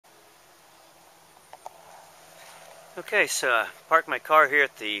Okay, so I parked my car here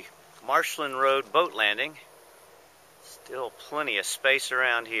at the Marshland Road boat landing. Still plenty of space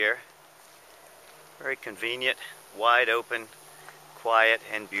around here. Very convenient, wide open, quiet,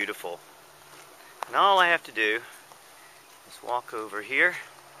 and beautiful. And all I have to do is walk over here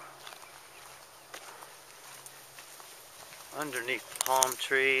underneath the palm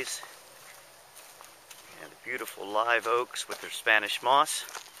trees and the beautiful live oaks with their Spanish moss.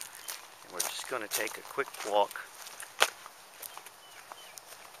 And we're just going to take a quick walk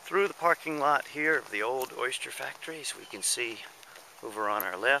through the parking lot here of the Old Oyster Factory, as we can see over on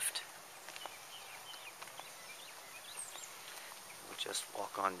our left. We'll just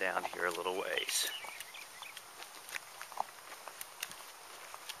walk on down here a little ways.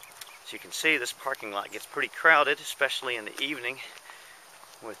 As you can see, this parking lot gets pretty crowded, especially in the evening,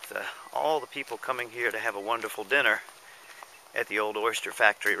 with all the people coming here to have a wonderful dinner at the Old Oyster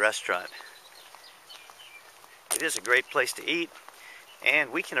Factory Restaurant. It is a great place to eat,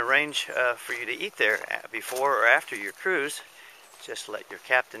 and we can arrange for you to eat there before or after your cruise. Just let your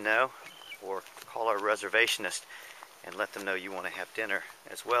captain know, or call our reservationist and let them know you want to have dinner,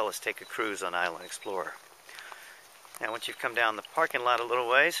 as well as take a cruise on Island Explorer. Now, once you've come down the parking lot a little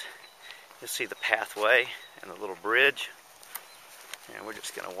ways, you'll see the pathway and the little bridge. And we're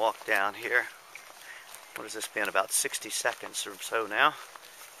just going to walk down here. What has this been? About 60 seconds or so now.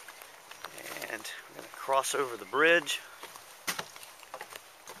 And we're going to cross over the bridge.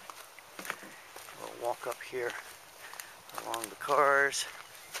 We'll walk up here along the cars.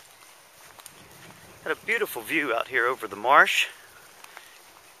 Got a beautiful view out here over the marsh.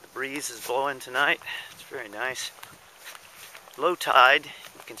 The breeze is blowing tonight. It's very nice. Low tide.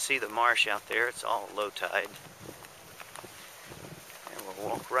 You can see the marsh out there. It's all low tide. And we'll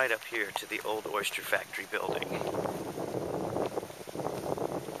walk right up here to the Old Oyster Factory building.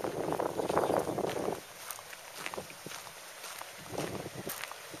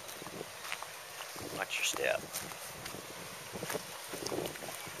 Watch your step.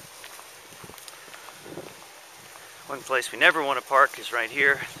 One place we never want to park is right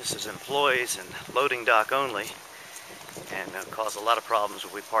here. This is employees and loading dock only, and it'll cause a lot of problems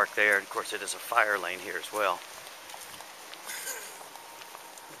if we park there. And of course, it is a fire lane here as well.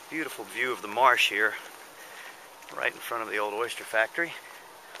 Beautiful view of the marsh here, right in front of the Old Oyster Factory.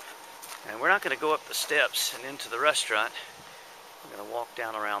 And we're not going to go up the steps and into the restaurant. We're going to walk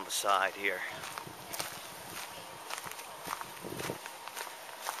down around the side here.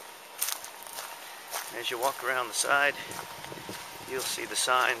 As you walk around the side, you'll see the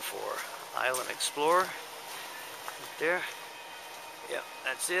sign for Island Explorer right there. Yep,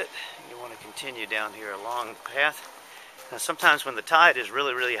 that's it. You want to continue down here along the path. Now, sometimes when the tide is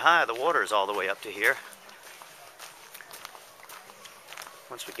really, really high, the water is all the way up to here.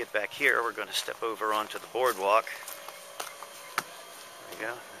 Once we get back here, we're going to step over onto the boardwalk. There we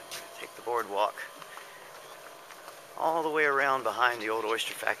go. Take the boardwalk all the way around behind the Old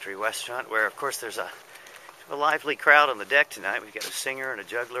Oyster Factory Restaurant, where, of course, there's a lively crowd on the deck tonight. We've got a singer and a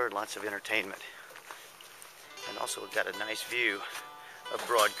juggler and lots of entertainment. And also we've got a nice view of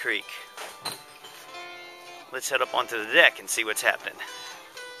Broad Creek. Let's head up onto the deck and see what's happening.